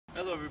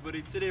Hello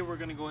everybody, today we're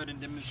going to go ahead and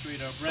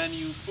demonstrate our brand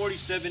new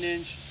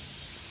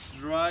 47-inch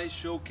dry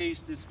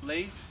showcase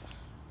displays.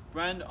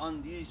 Brand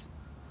on these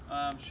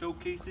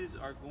showcases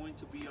are going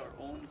to be our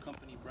own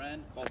company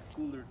brand called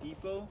Cooler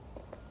Depot.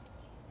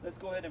 Let's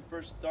go ahead and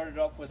first start it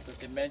off with the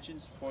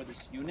dimensions for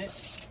this unit.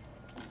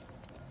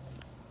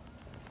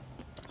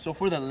 So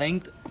for the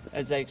length,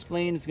 as I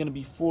explained, it's going to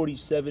be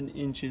 47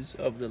 inches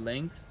of the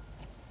length.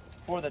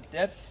 For the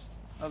depth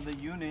of the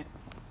unit,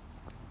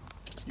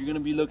 you're going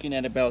to be looking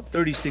at about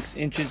 36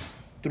 inches,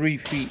 3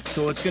 feet.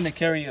 So it's going to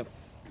carry a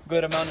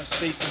good amount of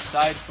space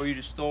inside for you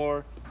to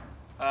store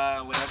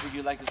whatever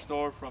you like to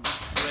store, from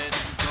bread,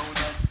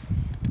 donuts,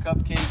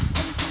 cupcakes,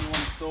 anything you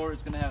want to store.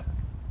 It's going to have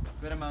a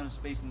good amount of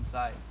space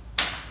inside.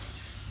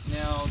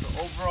 Now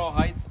the overall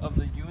height of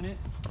the unit,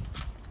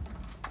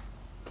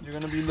 you're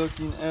going to be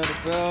looking at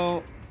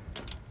about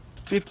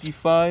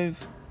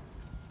 55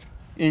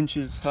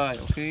 inches high.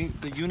 Okay,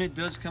 the unit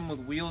does come with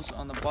wheels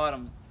on the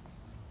bottom,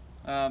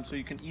 so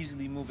you can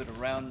easily move it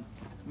around,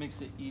 makes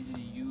it easy to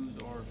use,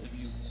 or if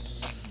you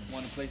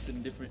want to place it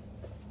in different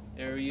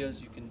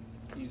areas, you can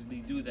easily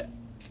do that.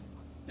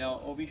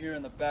 Now over here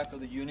in the back of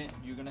the unit,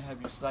 you're going to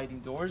have your sliding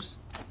doors.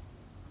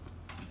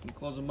 You can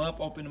close them up,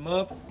 open them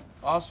up.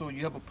 Also,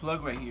 you have a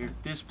plug right here.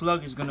 This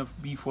plug is going to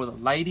be for the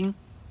lighting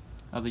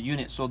of the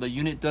unit. So the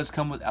unit does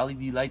come with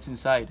LED lights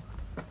inside.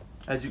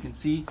 As you can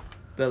see,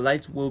 the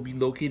lights will be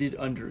located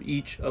under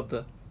each of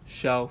the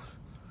shelves.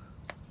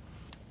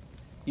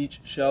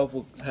 Each shelf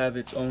will have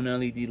its own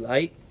LED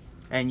light,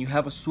 and you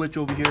have a switch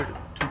over here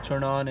to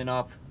turn on and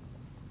off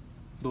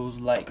those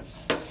lights.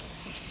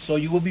 So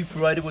you will be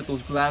provided with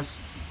those glass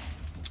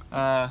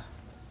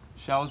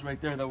shelves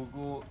right there that will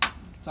go on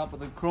top of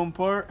the chrome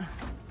part.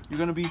 You're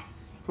going to be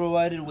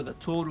provided with a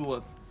total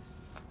of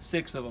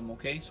 6 of them,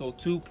 okay? So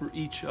 2 per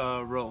each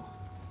row.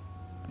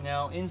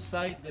 Now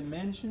inside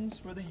dimensions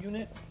for the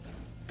unit,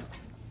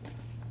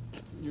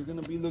 you're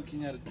going to be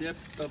looking at a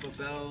depth of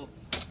about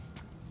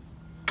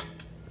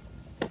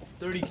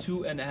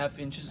 32.5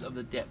 inches of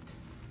the depth.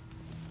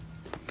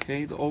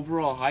 Okay, the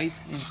overall height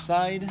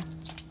inside,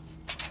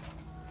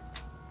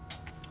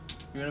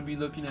 you're going to be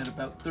looking at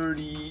about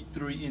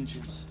 33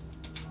 inches.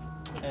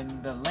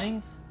 And the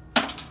length,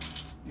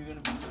 you're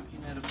going to be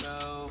looking at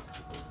about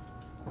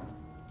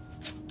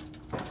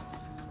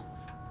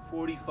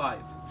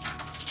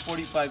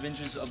 45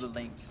 inches of the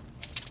length.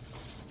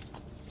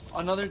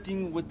 Another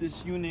thing with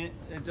this unit,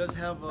 it does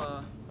have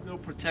little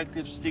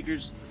protective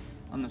stickers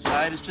on the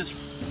side. It's just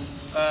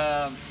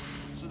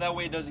so that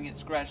way it doesn't get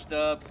scratched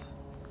up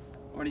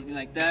or anything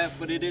like that,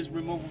 but it is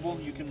removable.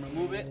 You can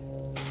remove it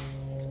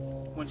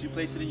once you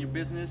place it in your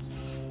business,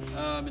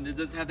 and it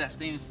does have that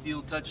stainless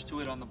steel touch to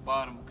it on the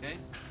bottom. Okay,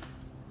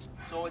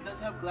 so it does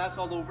have glass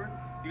all over.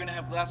 You're gonna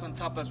have glass on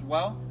top as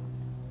well,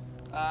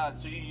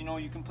 so you know,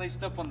 you can place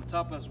stuff on the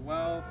top as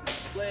well for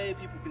display.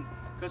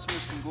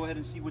 Customers can go ahead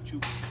and see what you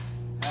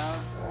have.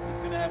 It's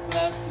gonna have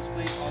glass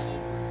displayed all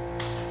over.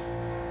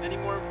 Any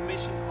more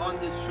information on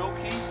this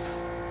showcase,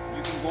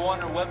 you can go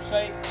on our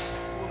website,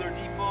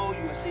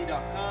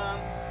 CoolerDepotUSA.com.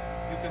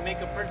 You can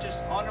make a purchase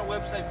on our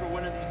website for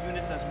one of these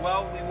units as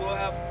well. We will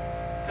have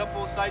a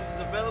couple of sizes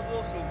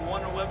available, so go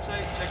on our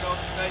website, check out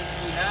the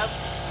sizes we have.